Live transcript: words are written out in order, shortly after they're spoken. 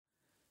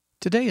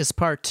Today is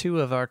part 2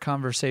 of our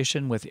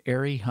conversation with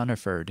Ari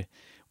Hunniford.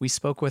 We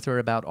spoke with her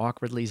about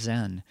Awkwardly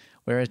Zen,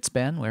 where it's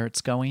been, where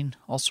it's going,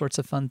 all sorts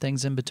of fun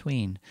things in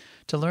between.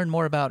 To learn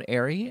more about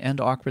Ari and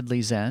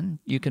Awkwardly Zen,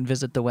 you can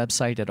visit the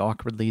website at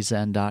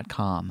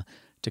awkwardlyzen.com.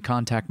 To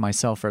contact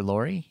myself or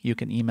Laurie, you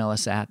can email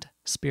us at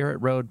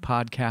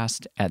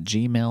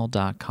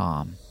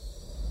spiritroadpodcast@gmail.com.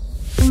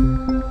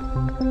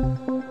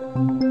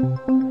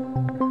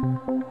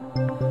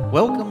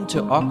 Welcome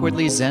to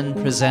Awkwardly Zen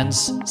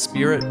Presents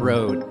Spirit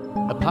Road,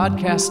 a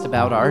podcast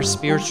about our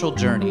spiritual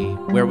journey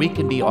where we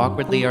can be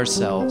awkwardly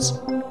ourselves.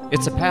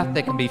 It's a path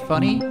that can be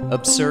funny,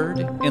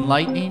 absurd,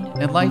 enlightening,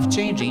 and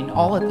life-changing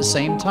all at the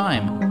same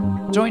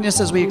time. Join us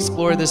as we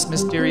explore this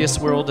mysterious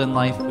world and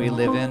life we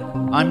live in.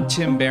 I'm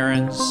Tim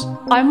Behrens.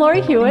 I'm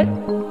Laurie Hewitt.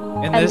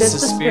 And this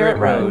is Spirit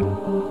Road.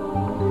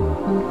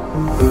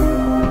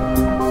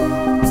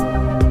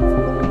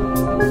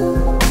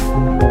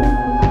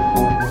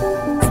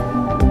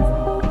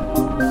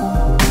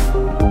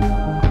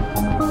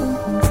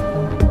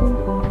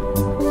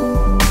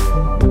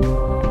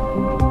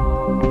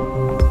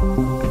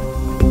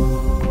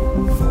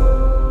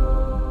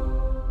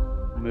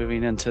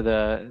 To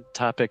the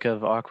topic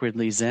of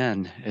Awkwardly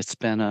Zen. It's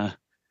been a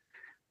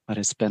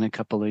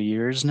couple of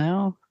years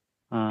now.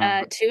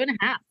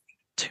 2.5.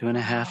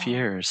 2.5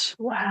 years.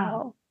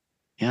 Wow.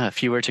 Yeah,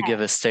 if you were to give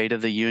a State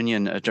of the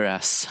Union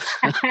address.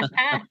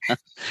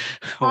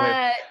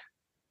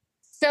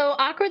 So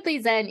Awkwardly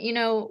Zen,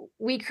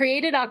 we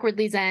created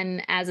Awkwardly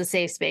Zen as a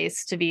safe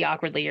space to be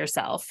awkwardly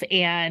yourself.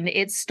 And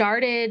it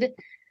started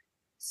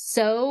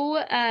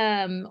so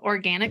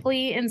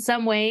organically in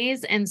some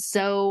ways and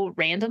so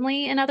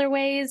randomly in other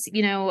ways.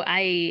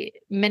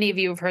 Many of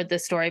you have heard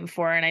this story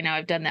before, and I know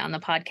I've done that on the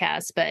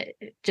podcast, but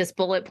just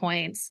bullet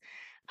points.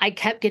 I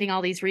kept getting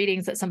all these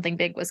readings that something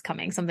big was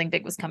coming, something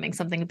big was coming,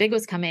 something big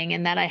was coming,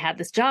 and that I had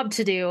this job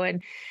to do.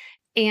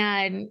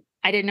 And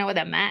I didn't know what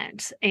that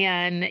meant.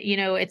 And,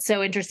 it's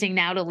so interesting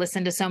now to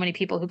listen to so many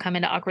people who come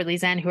into Awkwardly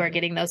Zen who are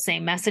getting those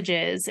same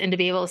messages, and to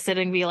be able to sit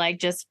and be like,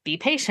 just be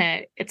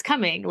patient. It's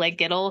coming. Like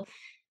it'll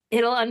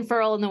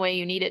unfurl in the way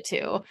you need it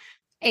to.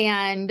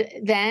 And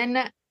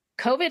then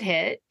COVID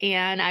hit,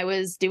 and I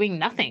was doing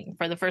nothing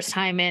for the first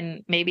time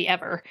in maybe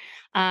ever.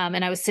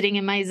 And I was sitting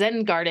in my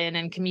Zen garden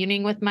and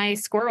communing with my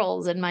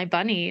squirrels and my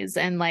bunnies,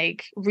 and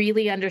like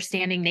really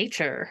understanding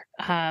nature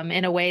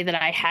in a way that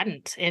I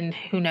hadn't in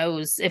who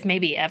knows if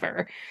maybe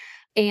ever.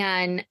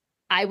 And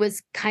I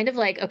was kind of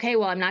like, okay,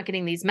 well, I'm not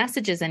getting these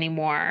messages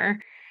anymore,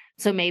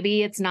 so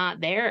maybe it's not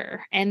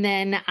there. And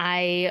then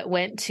I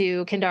went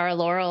to Kendara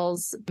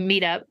Laurel's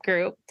meetup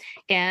group,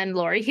 and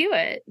Laurie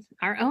Hewitt,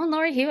 our own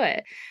Laurie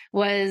Hewitt,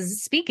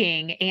 was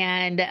speaking.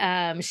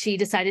 And she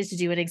decided to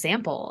do an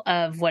example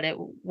of what it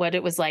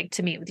was like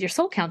to meet with your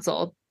soul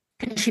council.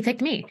 And she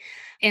picked me.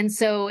 And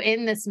so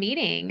in this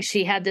meeting,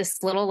 she had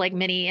this little like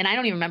mini, and I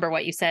don't even remember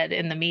what you said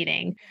in the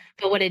meeting,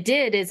 but what it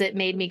did is it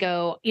made me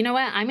go, you know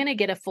what, I'm going to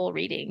get a full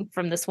reading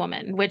from this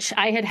woman, which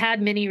I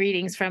had many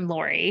readings from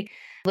Laurie,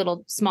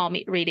 little small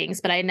readings,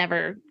 but I had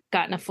never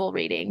gotten a full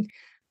reading.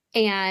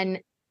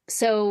 And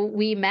so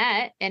we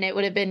met, and it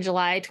would have been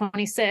July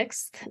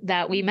 26th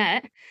that we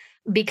met,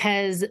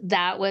 because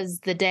that was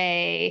the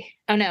day.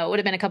 Oh no, it would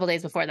have been a couple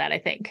days before that, I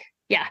think.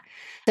 Yeah.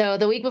 So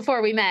the week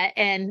before we met,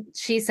 and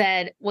she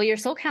said, well, your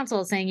soul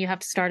council is saying you have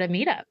to start a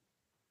meetup.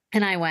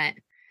 And I went,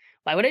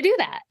 why would I do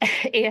that?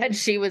 And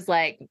she was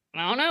like,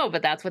 I don't know,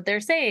 but that's what they're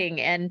saying.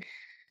 And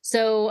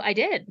so I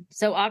did.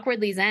 So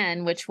Awkwardly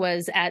Zen, which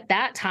was at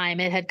that time,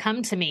 it had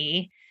come to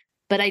me,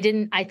 but I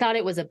thought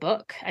it was a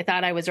book. I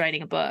thought I was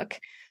writing a book.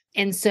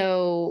 And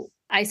so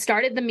I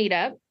started the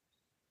meetup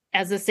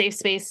as a safe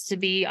space to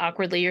be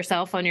awkwardly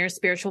yourself on your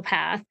spiritual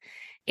path.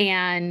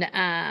 And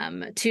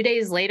 2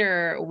 days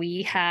later,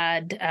 we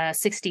had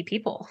 60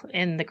 people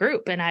in the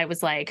group. And I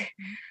was like,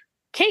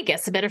 okay,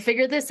 guess I better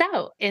figure this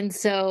out. And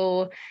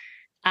so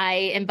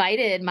I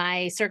invited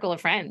my circle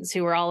of friends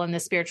who were all on the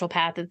spiritual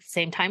path at the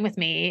same time with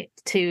me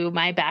to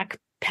my back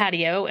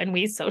patio, and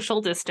we social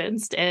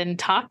distanced and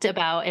talked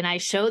about, and I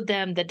showed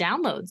them the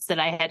downloads that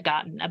I had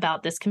gotten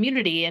about this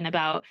community and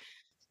about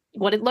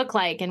what it looked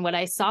like and what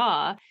I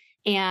saw.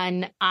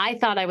 And I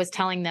thought I was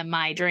telling them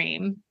my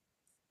dream.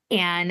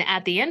 And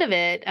at the end of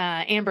it,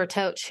 Amber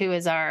Toach, who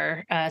is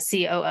our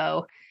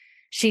COO,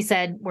 she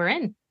said, we're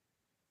in.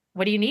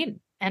 What do you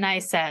need? And I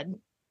said,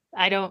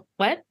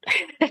 what?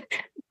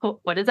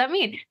 What does that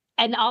mean?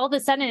 And all of a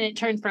sudden it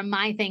turned from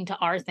my thing to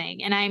our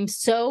thing. And I'm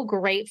so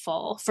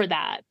grateful for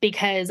that,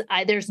 because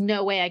there's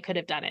no way I could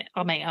have done it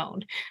on my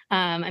own.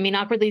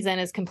 Awkwardly Zen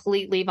is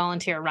completely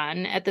volunteer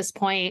run at this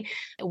point.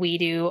 We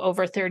do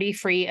over 30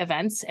 free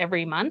events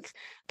every month.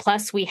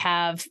 Plus we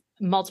have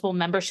multiple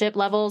membership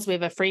levels. We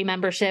have a free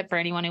membership for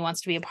anyone who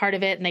wants to be a part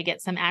of it, and they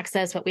get some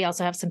access, but we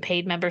also have some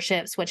paid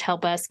memberships, which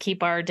help us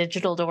keep our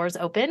digital doors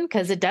open,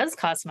 because it does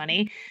cost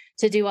money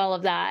to do all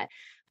of that.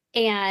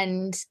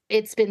 And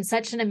it's been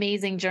such an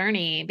amazing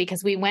journey,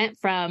 because we went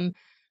from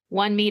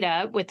one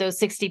meetup with those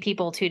 60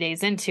 people 2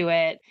 days into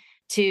it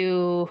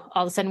to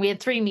all of a sudden we had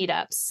 3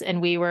 meetups,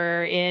 and we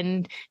were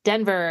in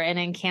Denver and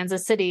in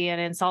Kansas City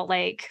and in Salt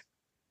Lake.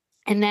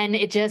 And then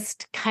it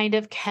just kind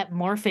of kept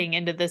morphing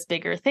into this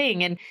bigger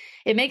thing. And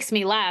it makes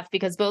me laugh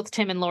because both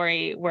Tim and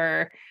Laurie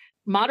were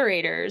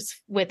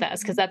moderators with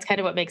us, because that's kind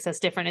of what makes us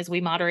different, is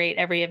we moderate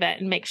every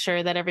event and make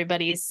sure that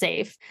everybody's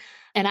safe.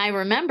 And I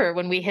remember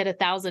when we hit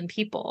 1,000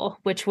 people,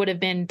 which would have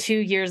been 2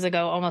 years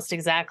ago, almost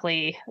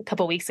exactly a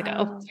couple weeks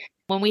ago. Wow.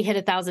 When we hit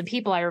 1,000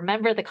 people, I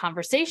remember the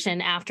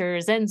conversation after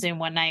Zen Zoom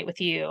one night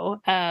with you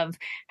of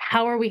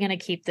how are we going to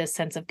keep this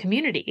sense of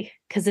community?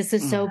 Because this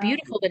is so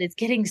beautiful, but it's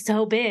getting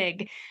so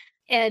big.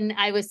 And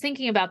I was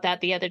thinking about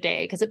that the other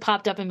day because it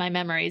popped up in my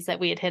memories that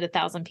we had hit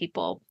 1,000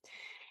 people.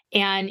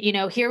 And,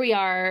 here we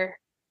are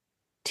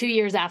 2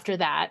 years after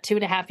that,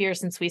 2.5 years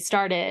since we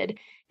started,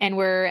 and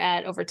we're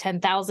at over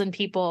 10,000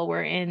 people.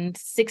 We're in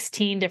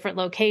 16 different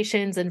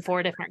locations in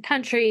 4 different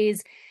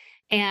countries.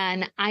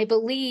 And I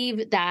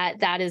believe that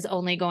that is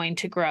only going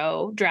to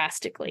grow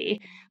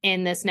drastically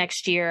in this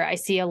next year. I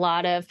see a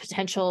lot of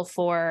potential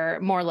for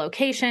more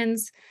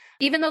locations,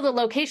 even though the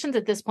locations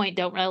at this point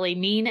don't really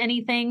mean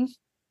anything.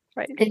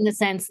 Right. In the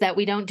sense that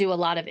we don't do a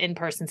lot of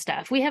in-person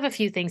stuff. We have a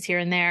few things here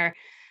and there,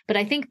 but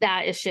I think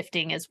that is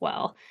shifting as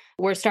well.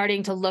 We're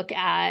starting to look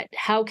at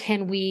how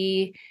can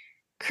we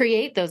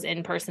create those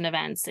in-person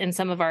events in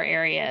some of our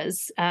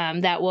areas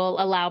that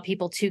will allow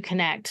people to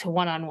connect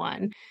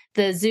one-on-one.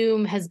 The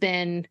Zoom has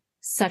been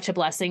such a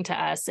blessing to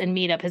us, and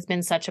Meetup has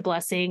been such a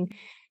blessing.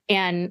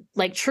 And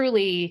like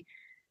truly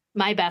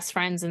my best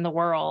friends in the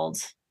world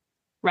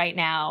right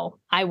now,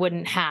 I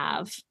wouldn't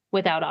have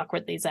without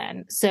Awkwardly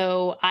Zen.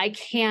 So I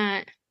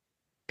can't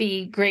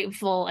be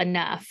grateful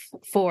enough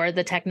for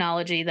the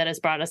technology that has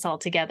brought us all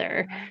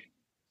together.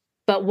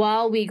 But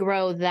while we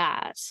grow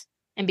that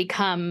and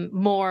become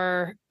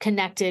more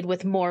connected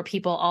with more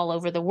people all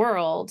over the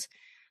world,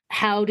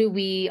 how do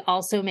we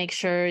also make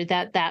sure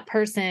that that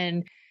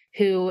person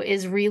who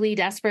is really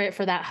desperate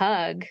for that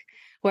hug,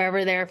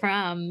 wherever they're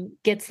from,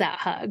 gets that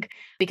hug,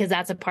 because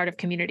that's a part of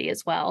community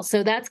as well.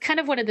 So that's kind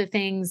of one of the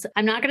things.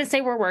 I'm not going to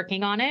say we're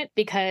working on it,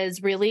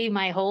 because really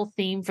my whole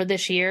theme for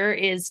this year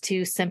is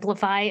to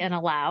simplify and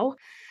allow.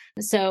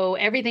 So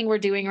everything we're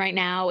doing right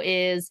now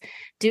is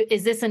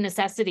this a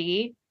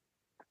necessity?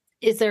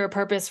 Is there a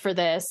purpose for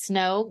this?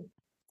 No,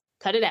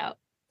 cut it out.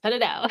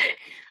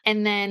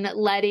 And then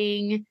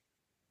letting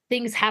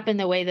things happen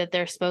the way that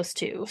they're supposed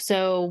to.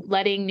 So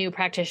letting new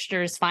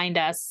practitioners find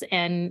us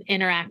and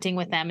interacting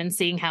with them and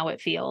seeing how it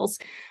feels.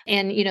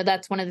 And,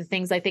 that's one of the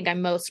things I think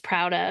I'm most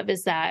proud of,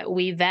 is that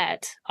we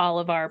vet all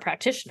of our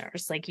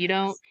practitioners. Like you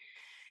don't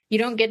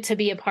get to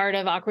be a part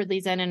of Awkwardly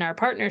Zen in our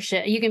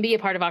partnership. You can be a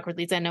part of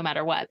Awkwardly Zen no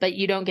matter what, but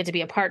you don't get to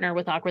be a partner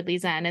with Awkwardly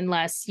Zen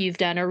unless you've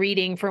done a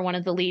reading for one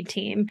of the lead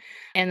team.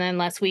 And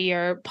unless we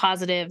are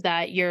positive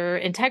that your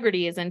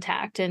integrity is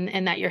intact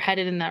and that you're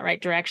headed in that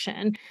right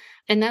direction.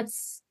 And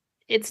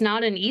it's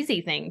not an easy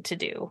thing to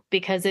do,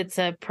 because it's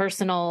a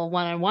personal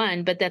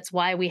one-on-one, but that's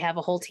why we have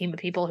a whole team of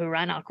people who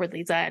run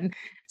Awkwardly Zen,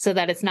 so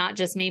that it's not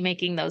just me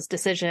making those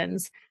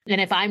decisions.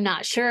 And if I'm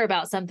not sure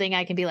about something,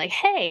 I can be like,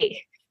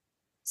 hey,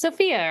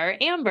 Sophia or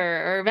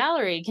Amber or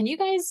Valerie, can you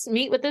guys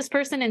meet with this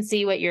person and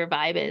see what your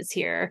vibe is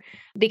here?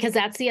 Because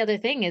that's the other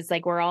thing, is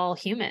like, we're all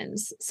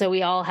humans. So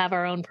we all have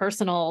our own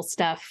personal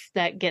stuff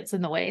that gets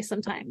in the way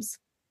sometimes.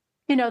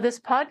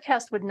 This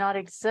podcast would not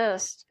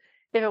exist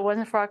if it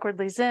wasn't for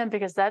Awkwardly Zen,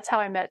 because that's how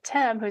I met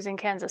Tim, who's in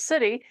Kansas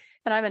City,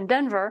 and I'm in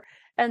Denver.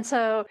 And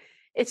so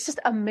it's just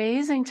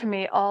amazing to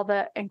me, all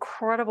the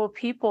incredible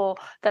people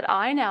that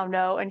I now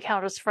know and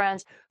count as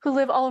friends who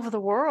live all over the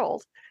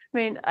world. I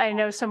mean, I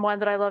know someone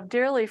that I love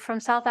dearly from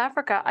South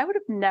Africa. I would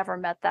have never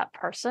met that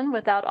person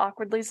without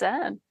Awkwardly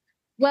Zen.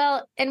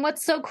 Well, and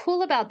what's so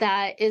cool about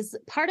that is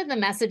part of the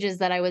messages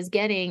that I was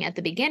getting at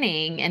the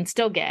beginning and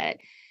still get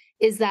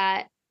is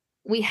that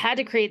we had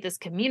to create this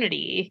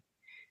community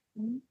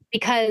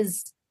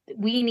because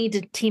we need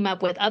to team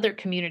up with other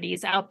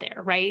communities out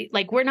there, right?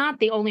 Like, we're not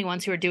the only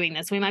ones who are doing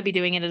this. We might be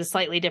doing it in a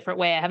slightly different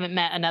way. I haven't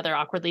met another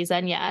Awkwardly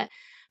Zen yet,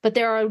 but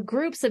there are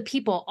groups of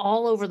people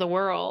all over the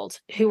world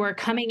who are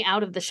coming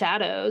out of the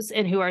shadows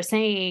and who are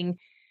saying,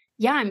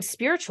 yeah, I'm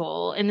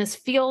spiritual and this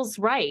feels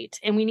right,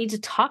 and we need to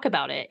talk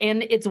about it.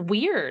 And it's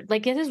weird.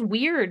 Like, it is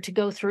weird to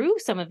go through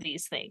some of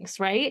these things,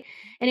 right?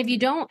 And if you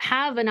don't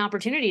have an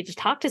opportunity to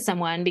talk to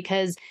someone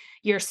because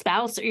your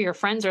spouse or your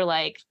friends are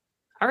like,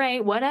 all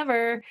right,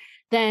 whatever,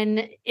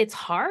 then it's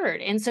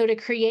hard. And so to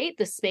create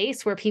the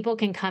space where people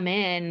can come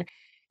in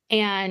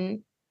and,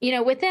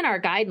 within our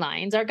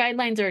guidelines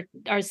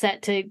are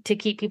set to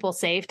keep people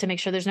safe, to make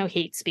sure there's no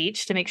hate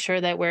speech, to make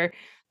sure that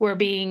we're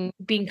being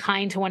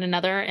kind to one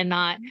another and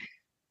not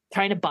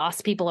trying to boss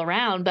people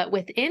around. But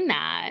within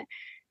that,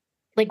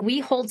 like, we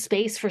hold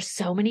space for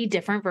so many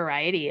different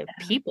variety of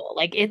people.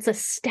 Like, it's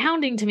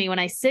astounding to me when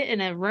I sit in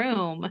a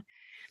room.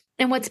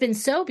 And what's been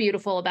so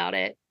beautiful about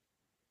it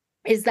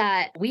is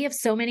that we have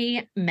so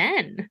many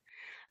men.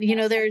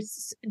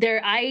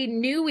 I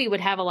knew we would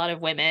have a lot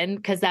of women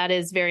because that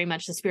is very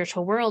much the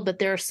spiritual world, but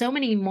there are so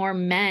many more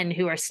men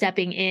who are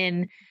stepping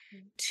in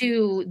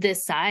to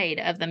this side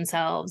of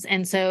themselves.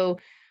 And so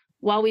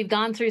while we've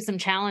gone through some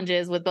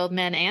challenges with both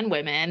men and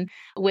women,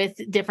 with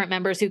different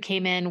members who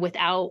came in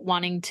without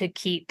wanting to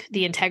keep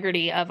the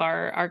integrity of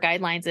our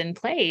guidelines in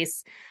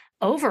place,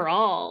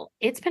 overall,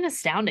 it's been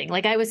astounding.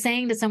 Like I was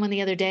saying to someone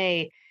the other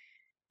day,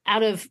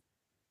 out of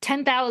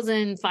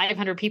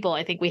 10,500 people,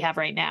 I think we have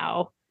right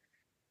now,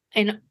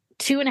 in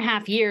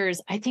 2.5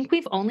 years, I think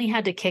we've only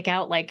had to kick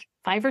out like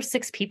 5 or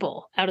 6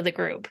 people out of the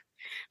group.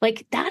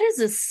 Like that is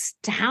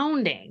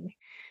astounding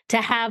to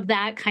have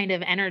that kind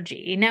of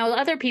energy. Now,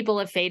 other people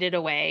have faded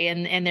away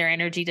and their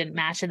energy didn't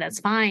match, and that's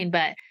fine.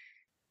 But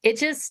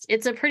it's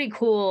a pretty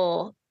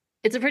cool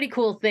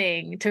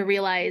thing to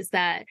realize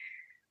that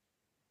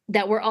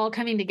we're all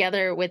coming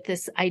together with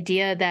this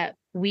idea that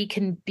we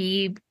can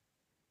be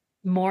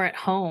more at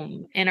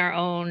home in our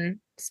own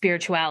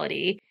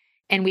spirituality.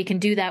 And we can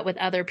do that with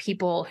other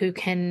people who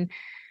can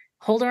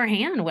hold our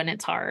hand when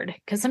it's hard,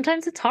 because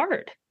sometimes it's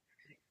hard.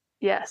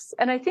 Yes.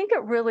 And I think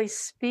it really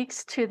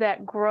speaks to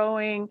that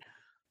growing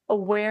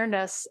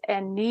awareness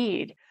and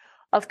need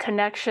of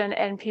connection,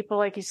 and people,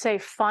 like you say,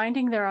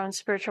 finding their own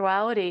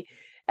spirituality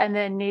and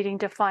then needing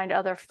to find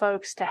other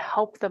folks to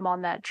help them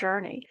on that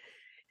journey.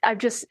 I've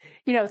just,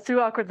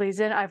 through Awkwardly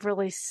Zen, I've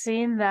really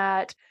seen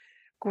that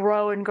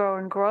grow and grow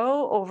and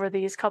grow over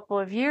these couple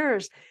of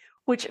years,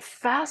 which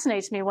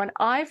fascinates me. When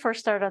I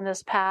first started on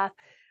this path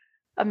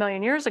a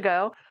million years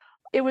ago,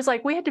 it was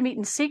like we had to meet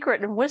in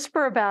secret and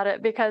whisper about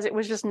it because it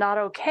was just not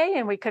okay.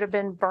 And we could have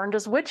been burned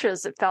as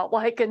witches, it felt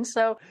like.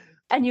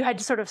 And you had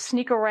to sort of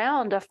sneak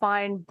around to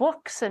find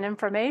books and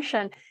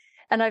information.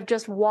 And I've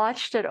just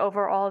watched it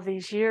over all of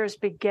these years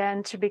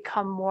begin to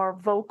become more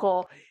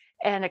vocal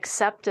and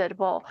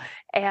acceptable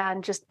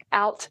and just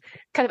out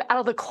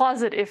of the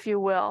closet, if you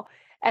will.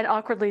 And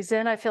Awkwardly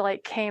Zen, I feel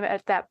like, came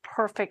at that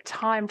perfect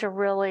time to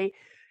really,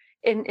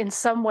 in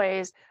some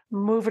ways,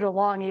 move it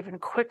along even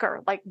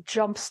quicker, like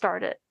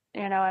jumpstart it,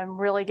 and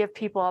really give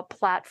people a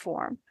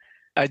platform.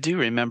 I do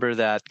remember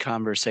that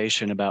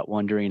conversation about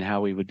wondering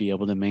how we would be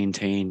able to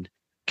maintain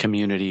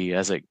community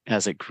as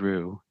it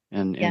grew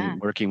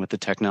and working with the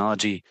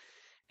technology.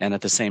 And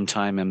at the same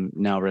time, I'm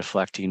now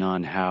reflecting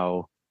on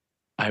how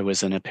I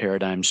was in a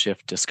paradigm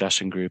shift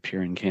discussion group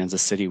here in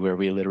Kansas City where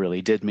we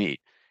literally did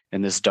meet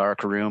in this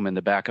dark room in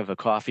the back of a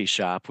coffee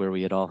shop where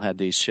we had all had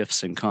these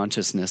shifts in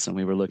consciousness and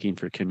we were looking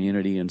for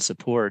community and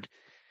support.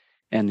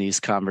 And these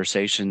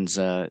conversations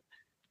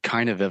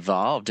kind of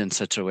evolved in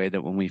such a way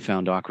that when we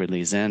found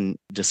Awkwardly Zen,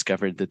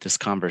 discovered that this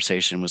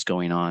conversation was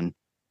going on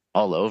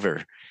all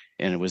over.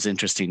 And it was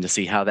interesting to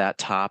see how that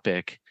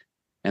topic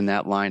and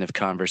that line of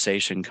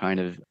conversation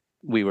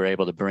we were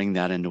able to bring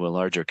that into a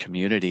larger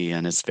community.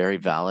 And it's very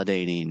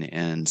validating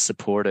and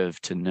supportive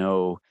to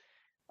know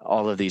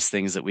all of these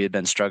things that we had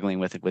been struggling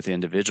with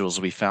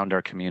individuals. We found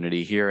our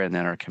community here, and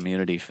then our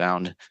community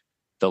found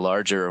the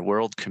larger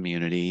world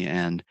community.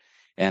 And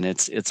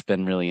it's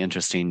been really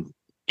interesting,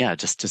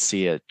 just to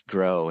see it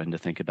grow and to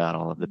think about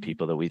all of the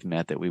people that we've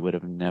met that we would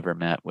have never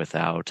met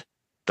without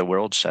the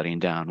world shutting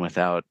down,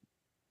 without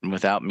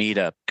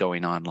Meetup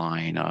going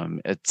online.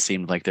 It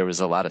seemed like there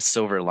was a lot of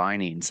silver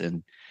linings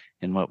in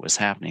what was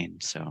happening.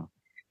 So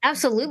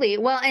absolutely.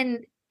 Well,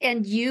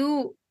 and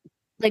you,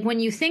 like, when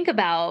you think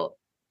about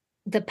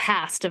the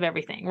past of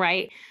everything,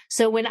 right?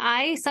 So when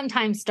I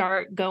sometimes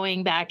start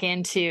going back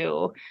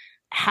into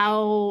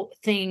how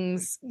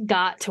things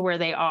got to where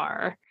they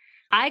are,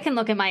 I can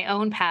look at my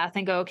own path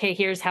and go, okay,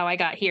 here's how I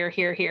got here,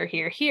 here, here,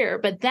 here, here.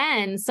 But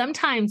then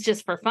sometimes,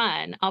 just for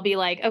fun, I'll be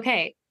like,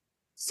 okay,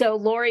 so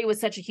Laurie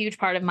was such a huge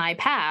part of my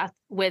path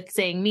with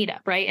saying Meetup,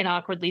 right? And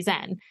Awkwardly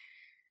Zen.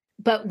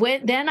 But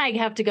then I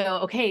have to go,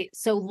 okay,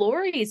 so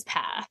Laurie's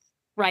path,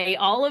 right?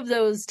 All of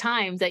those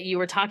times that you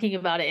were talking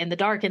about it in the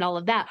dark and all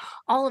of that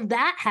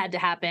had to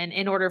happen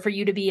in order for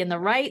you to be in the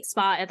right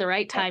spot at the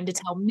right time to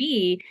tell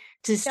me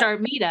to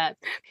start Meetup.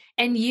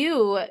 And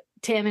you,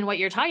 Tim, and what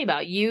you're talking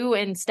about, you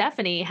and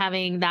Stephanie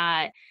having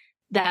that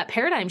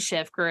paradigm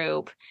shift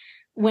group,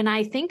 when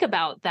I think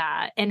about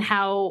that and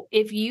how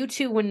if you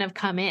two wouldn't have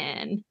come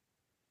in,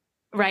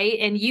 right?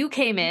 And you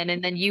came in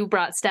and then you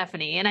brought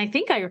Stephanie. And I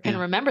think I can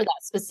remember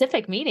that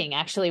specific meeting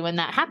actually when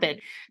that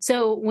happened.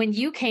 So when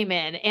you came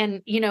in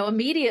and,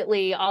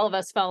 immediately all of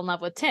us fell in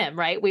love with Tim,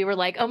 right? We were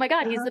like, oh my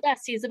God, he's the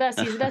best. He's the best.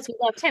 He's the best. We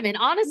love Tim. And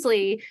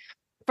honestly,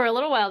 for a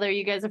little while there,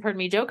 you guys have heard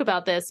me joke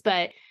about this,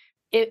 but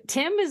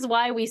Tim is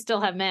why we still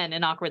have men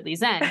in Awkwardly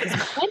Zen. Because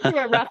we went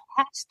through a rough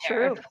patch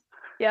there. True.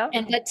 Yeah.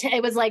 And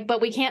it was like,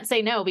 but we can't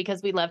say no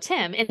because we loved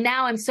him. And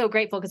now I'm so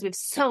grateful because we have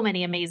so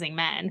many amazing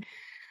men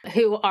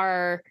who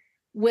are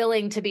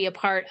willing to be a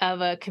part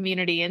of a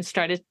community and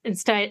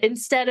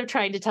instead of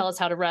trying to tell us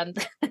how to run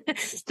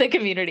the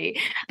community.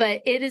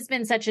 But it has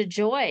been such a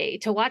joy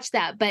to watch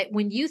that. But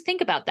when you think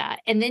about that,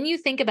 and then you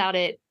think about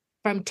it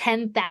from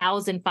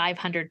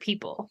 10,500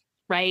 people,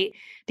 right?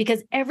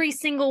 Because every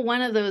single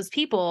one of those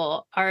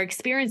people are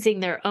experiencing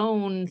their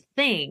own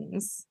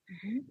things.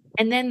 Mm-hmm.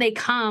 And then they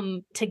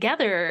come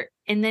together,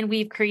 and then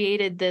we've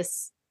created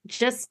this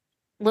just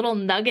little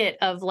nugget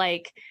of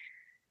like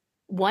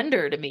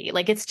wonder to me.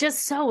 Like, it's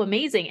just so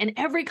amazing. And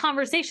every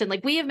conversation,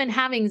 like we have been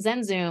having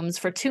Zen Zooms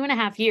for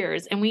 2.5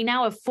 years, and we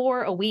now have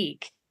 4 a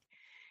week.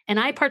 And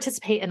I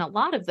participate in a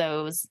lot of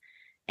those,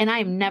 and I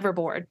am never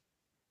bored.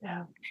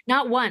 Yeah.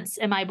 Not once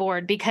am I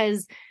bored,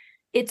 because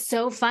it's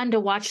so fun to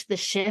watch the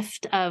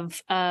shift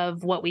of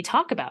what we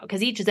talk about.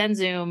 Because each Zen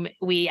Zoom,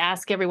 we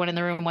ask everyone in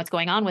the room what's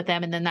going on with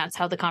them. And then that's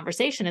how the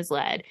conversation is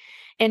led.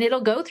 And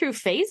it'll go through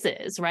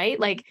phases, right?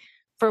 Like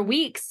for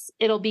weeks,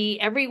 it'll be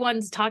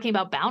everyone's talking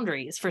about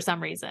boundaries for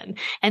some reason.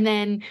 And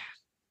then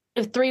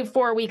 3 or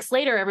 4 weeks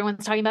later,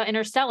 everyone's talking about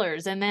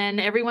interstellars. And then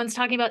everyone's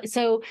talking about,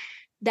 so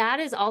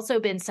that has also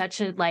been such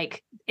a,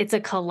 like, it's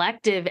a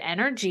collective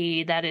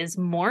energy that is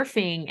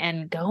morphing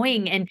and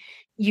going. And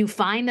you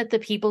find that the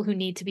people who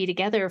need to be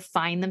together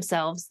find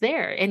themselves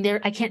there. And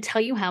there, I can't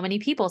tell you how many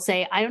people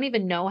say, I don't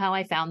even know how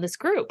I found this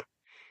group.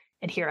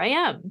 And here I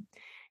am.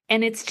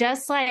 And it's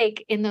just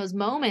like in those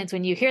moments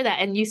when you hear that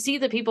and you see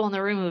the people in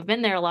the room who've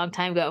been there a long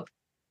time go,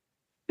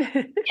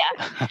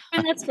 yeah,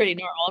 and that's pretty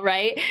normal,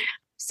 right?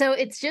 So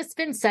it's just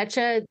been such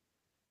a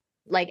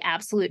like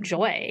absolute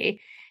joy.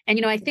 And,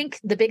 you know, I think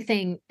the big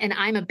thing, and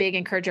I'm a big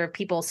encourager of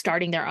people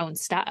starting their own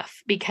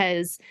stuff,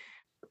 because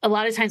a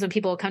lot of times when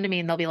people come to me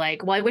and they'll be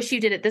like, well, I wish you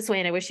did it this way.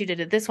 And I wish you did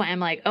it this way. I'm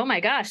like, oh my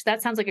gosh,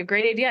 that sounds like a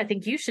great idea. I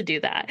think you should do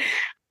that.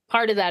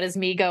 Part of that is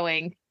me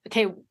going,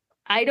 okay,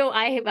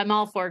 I'm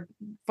all for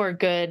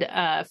good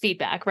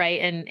feedback.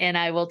 Right. And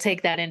I will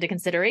take that into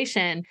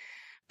consideration,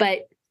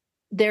 but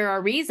there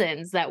are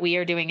reasons that we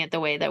are doing it the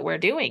way that we're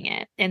doing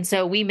it. And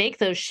so we make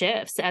those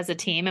shifts as a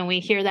team and we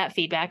hear that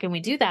feedback and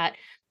we do that.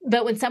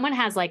 But when someone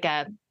has like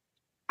I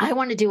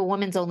want to do a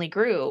women's only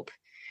group,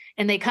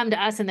 and they come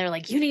to us and they're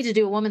like, you need to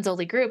do a women's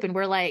only group. And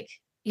we're like,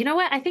 you know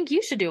what? I think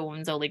you should do a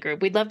women's only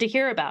group. We'd love to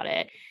hear about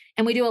it.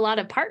 And we do a lot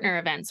of partner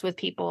events with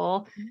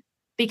people,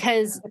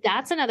 because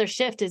that's another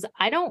shift is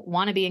I don't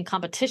want to be in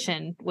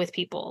competition with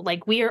people.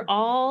 Like we are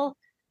all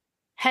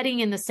heading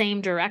in the same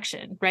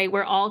direction, right?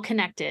 We're all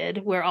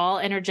connected. We're all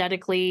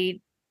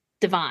energetically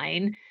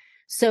divine.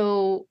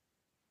 So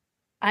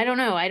I don't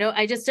know.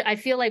 I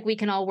feel like we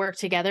can all work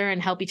together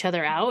and help each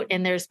other out.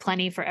 And there's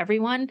plenty for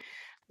everyone.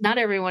 Not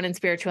everyone in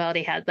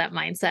spirituality has that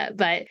mindset,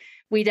 but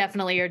we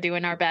definitely are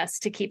doing our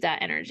best to keep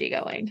that energy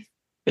going.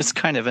 It's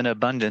kind of an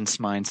abundance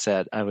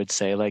mindset, I would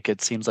say. Like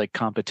it seems like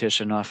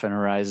competition often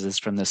arises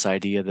from this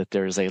idea that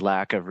there's a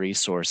lack of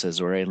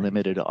resources or a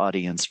limited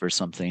audience for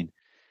something.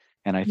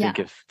 And I think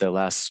if the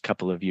last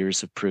couple of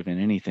years have proven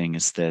anything,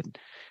 is that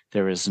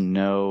there is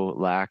no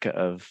lack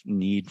of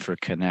need for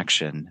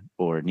connection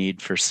or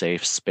need for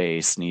safe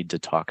space, need to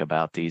talk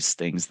about these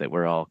things that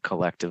we're all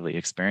collectively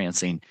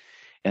experiencing.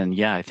 And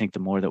yeah, I think the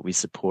more that we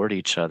support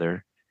each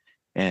other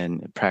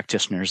and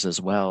practitioners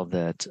as well,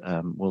 that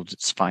we'll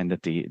just find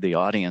that the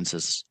audience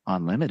is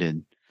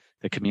unlimited.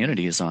 The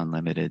community is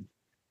unlimited.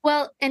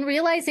 Well, and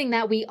realizing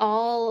that we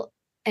all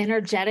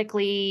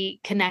energetically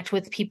connect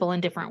with people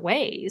in different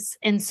ways.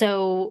 And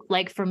so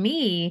like for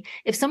me,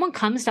 if someone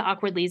comes to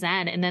Awkwardly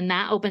Zen and then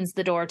that opens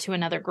the door to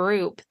another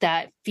group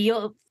that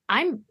feel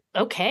I'm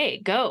okay,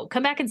 go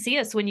come back and see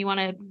us when you want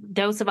a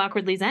dose of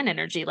Awkwardly Zen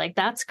energy. Like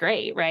that's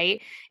great.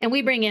 Right. And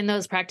we bring in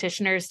those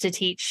practitioners to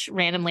teach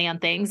randomly on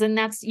things. And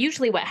that's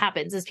usually what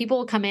happens is people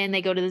will come in,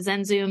 they go to the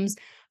Zen Zooms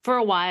for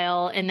a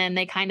while, and then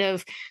they kind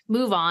of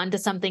move on to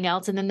something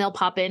else. And then they'll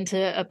pop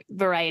into a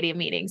variety of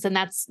meetings. And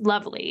that's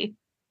lovely.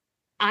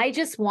 I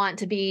just want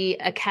to be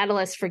a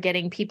catalyst for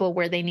getting people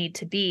where they need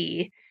to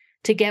be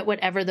to get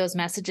whatever those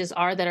messages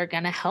are that are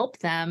going to help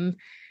them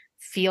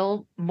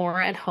feel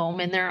more at home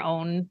in their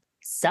own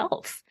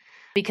self.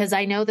 Because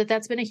I know that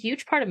that's been a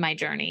huge part of my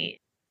journey.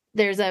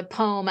 There's a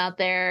poem out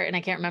there, and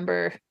I can't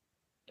remember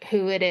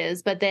who it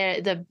is, but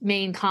the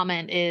main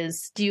comment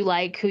is, do you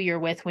like who you're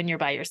with when you're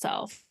by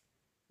yourself?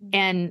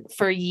 And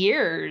for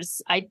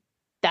years,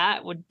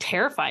 that would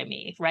terrify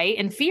me, right?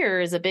 And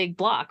fear is a big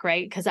block,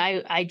 right? Because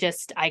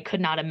I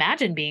could not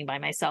imagine being by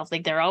myself.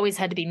 Like there always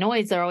had to be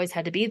noise, there always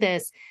had to be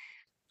this.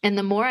 And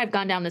the more I've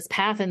gone down this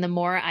path and the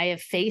more I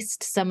have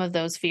faced some of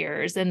those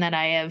fears and that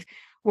I have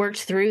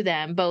worked through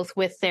them, both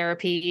with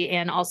therapy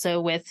and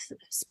also with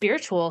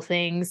spiritual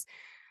things,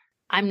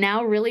 I'm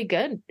now really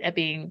good at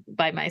being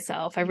by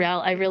myself. I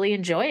really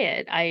enjoy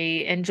it. I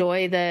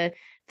enjoy the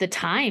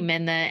time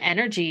and the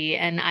energy.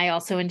 And I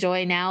also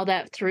enjoy now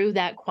that through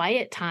that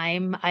quiet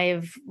time, I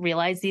have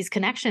realized these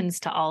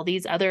connections to all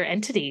these other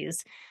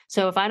entities.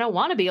 So if I don't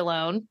want to be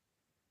alone,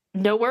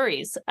 no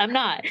worries, I'm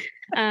not.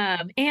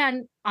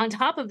 And on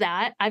top of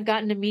that, I've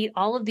gotten to meet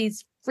all of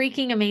these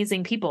freaking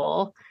amazing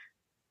people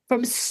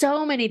from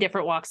so many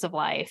different walks of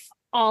life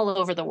all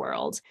over the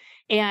world.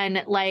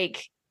 And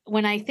like,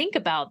 when I think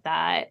about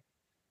that,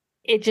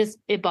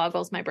 it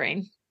boggles my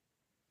brain.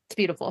 It's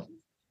beautiful.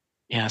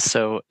 Yeah.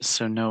 So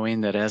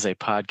knowing that as a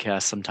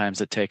podcast, sometimes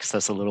it takes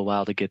us a little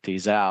while to get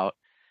these out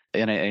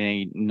in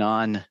a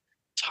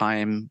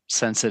non-time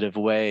sensitive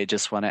way,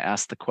 just want to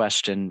ask the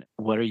question,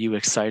 what are you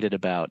excited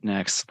about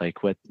next?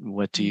 Like what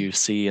do you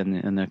see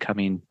in the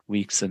coming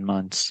weeks and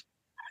months?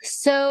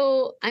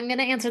 So I'm going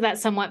to answer that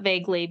somewhat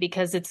vaguely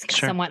because it's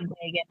somewhat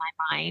vague in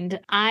my mind.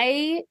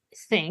 I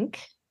think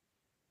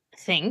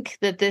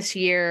that this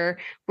year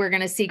we're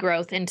going to see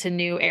growth into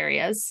new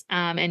areas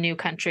and new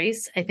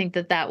countries. I think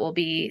that will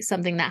be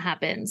something that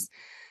happens.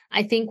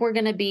 I think we're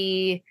going to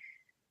be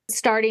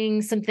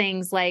starting some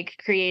things like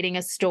creating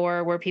a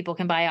store where people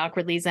can buy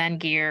Awkwardly Zen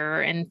gear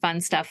and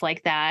fun stuff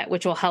like that,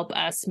 which will help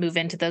us move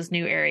into those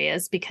new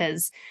areas,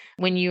 because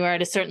when you are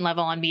at a certain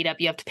level on Meetup,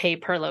 you have to pay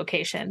per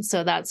location.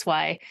 So that's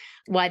why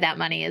that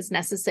money is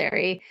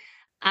necessary.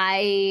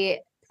 I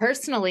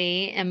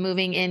personally am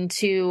moving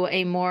into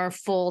a more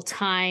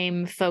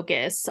full-time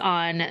focus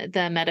on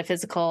the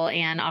metaphysical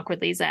and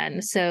Awkwardly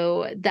Zen.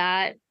 So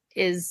that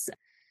is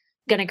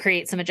going to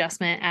create some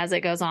adjustment as it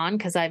goes on,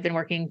 because I've been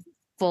working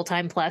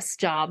full-time plus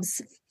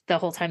jobs the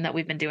whole time that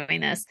we've been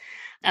doing this,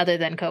 other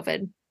than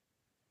COVID.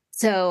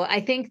 So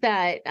I think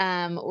that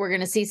we're going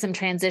to see some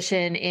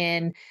transition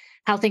in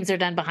how things are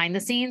done behind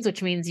the scenes,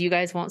 which means you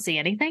guys won't see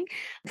anything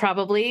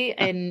probably.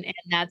 And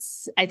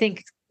that's, I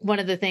think, one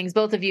of the things.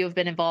 Both of you have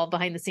been involved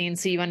behind the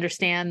scenes, so you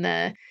understand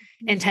the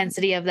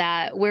intensity of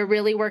that. We're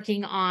really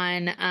working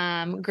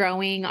on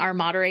growing our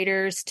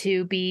moderators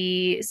to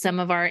be some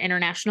of our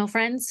international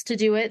friends to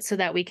do it, so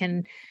that we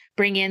can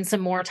bring in some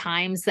more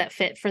times that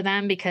fit for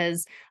them,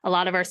 because a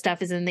lot of our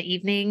stuff is in the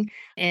evening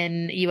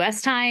in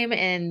US time,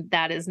 and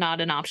that is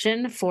not an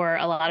option for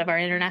a lot of our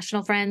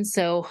international friends.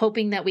 So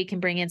hoping that we can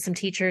bring in some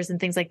teachers and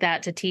things like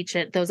that to teach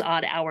at those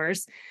odd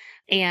hours.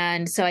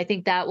 And so I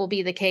think that will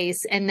be the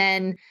case. And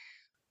then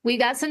we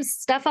got some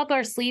stuff up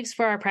our sleeves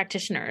for our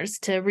practitioners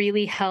to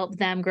really help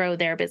them grow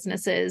their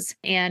businesses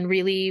and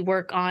really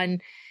work on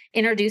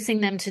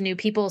introducing them to new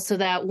people, so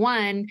that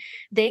one,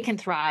 they can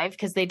thrive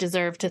because they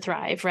deserve to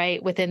thrive,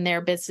 right, within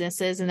their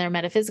businesses and their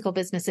metaphysical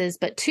businesses.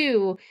 But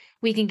two,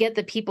 we can get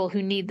the people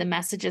who need the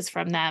messages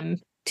from them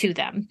to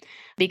them.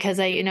 Because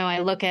I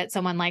look at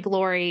someone like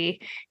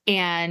Laurie,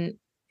 and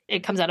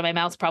it comes out of my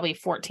mouth probably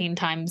 14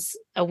 times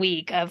a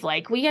week of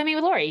like, well, you got to meet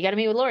with Laurie. You got to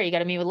meet with Laurie. You got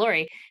to meet with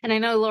Laurie. And I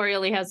know Laurie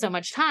only has so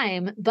much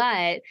time,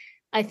 but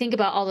I think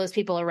about all those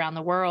people around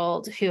the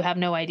world who have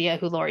no idea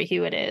who Laurie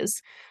Hewitt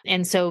is.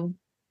 And so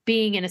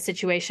being in a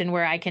situation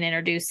where I can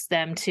introduce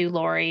them to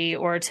Laurie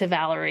or to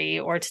Valerie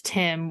or to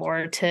Tim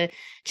or to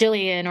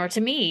Jillian or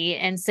to me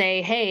and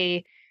say,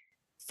 hey,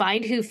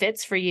 find who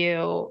fits for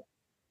you.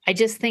 I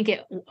just think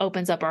it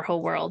opens up our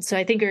whole world. So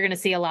I think you're going to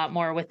see a lot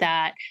more with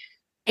that.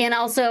 And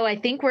also, I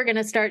think we're going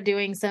to start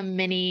doing some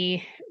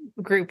mini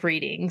group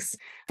readings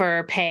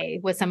for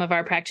pay with some of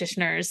our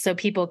practitioners, so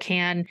people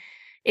can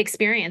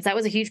experience. That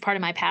was a huge part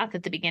of my path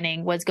at the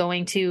beginning, was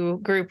going to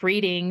group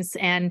readings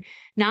and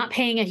not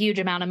paying a huge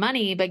amount of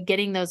money, but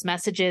getting those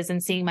messages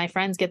and seeing my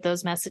friends get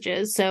those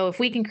messages. So if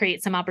we can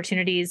create some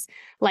opportunities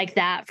like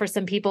that for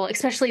some people,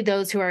 especially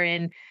those who are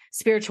in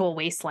spiritual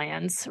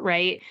wastelands,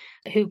 right,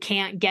 who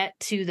can't get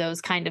to those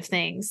kind of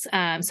things.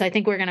 So I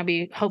think we're going to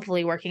be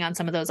hopefully working on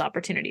some of those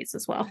opportunities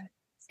as well.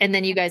 And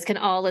then you guys can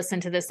all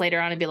listen to this later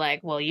on and be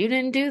like, well, you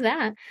didn't do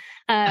that.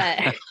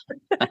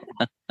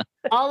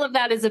 All of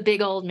that is a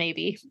big old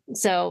maybe.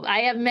 So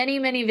I have many,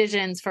 many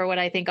visions for what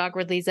I think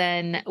Awkwardly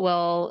Zen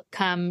will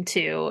come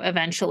to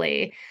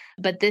eventually.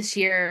 But this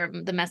year,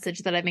 the message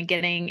that I've been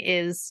getting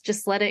is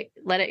just let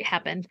it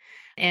happen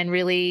and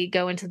really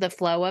go into the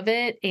flow of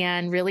it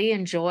and really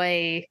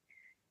enjoy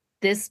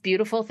this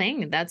beautiful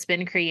thing that's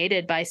been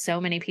created by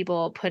so many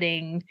people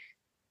putting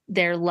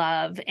their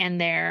love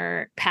and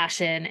their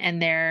passion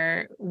and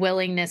their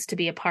willingness to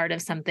be a part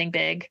of something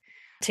big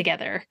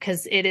together,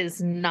 because it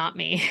is not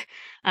me.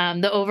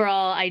 The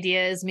overall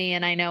idea is me,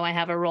 and I know I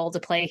have a role to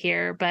play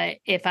here, but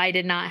if I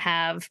did not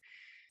have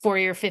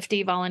 40 or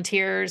 50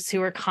 volunteers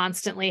who are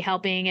constantly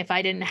helping, if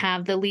I didn't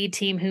have the lead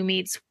team who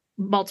meets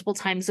multiple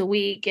times a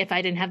week, if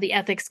I didn't have the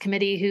ethics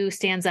committee who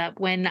stands up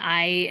when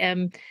I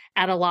am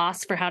at a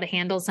loss for how to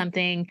handle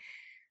something,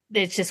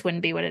 it just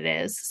wouldn't be what it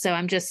is. So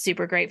I'm just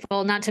super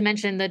grateful, not to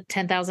mention the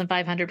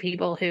 10,500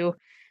 people who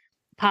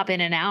pop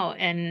in and out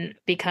and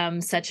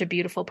become such a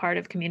beautiful part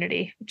of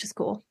community, which is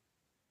cool.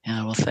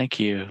 Yeah, well, thank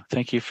you.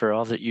 Thank you for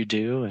all that you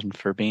do and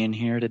for being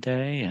here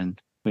today. And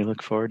we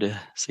look forward to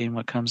seeing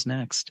what comes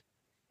next.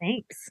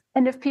 Thanks.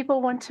 And if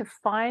people want to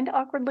find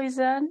Awkwardly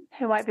Zen,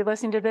 who might be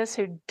listening to this,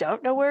 who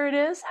don't know where it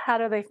is, how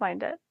do they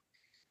find it?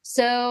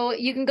 So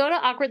you can go to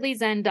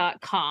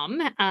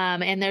awkwardlyzen.com,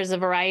 and there's a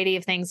variety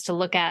of things to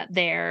look at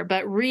there.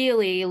 But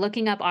really,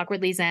 looking up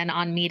Awkwardly Zen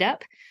on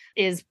Meetup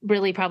is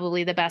really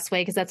probably the best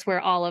way, because that's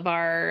where all of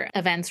our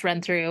events run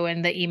through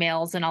and the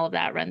emails and all of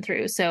that run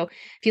through. So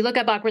if you look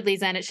up Awkwardly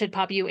Zen, it should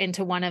pop you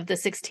into one of the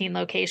 16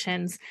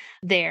 locations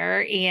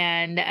there.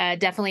 And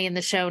definitely in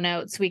the show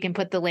notes, we can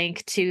put the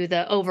link to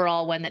the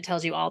overall one that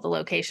tells you all the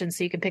locations,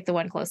 so you can pick the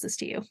one closest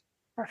to you.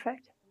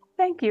 Perfect.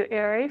 Thank you,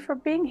 Ari, for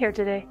being here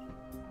today.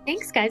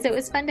 Thanks, guys. It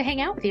was fun to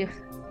hang out with you.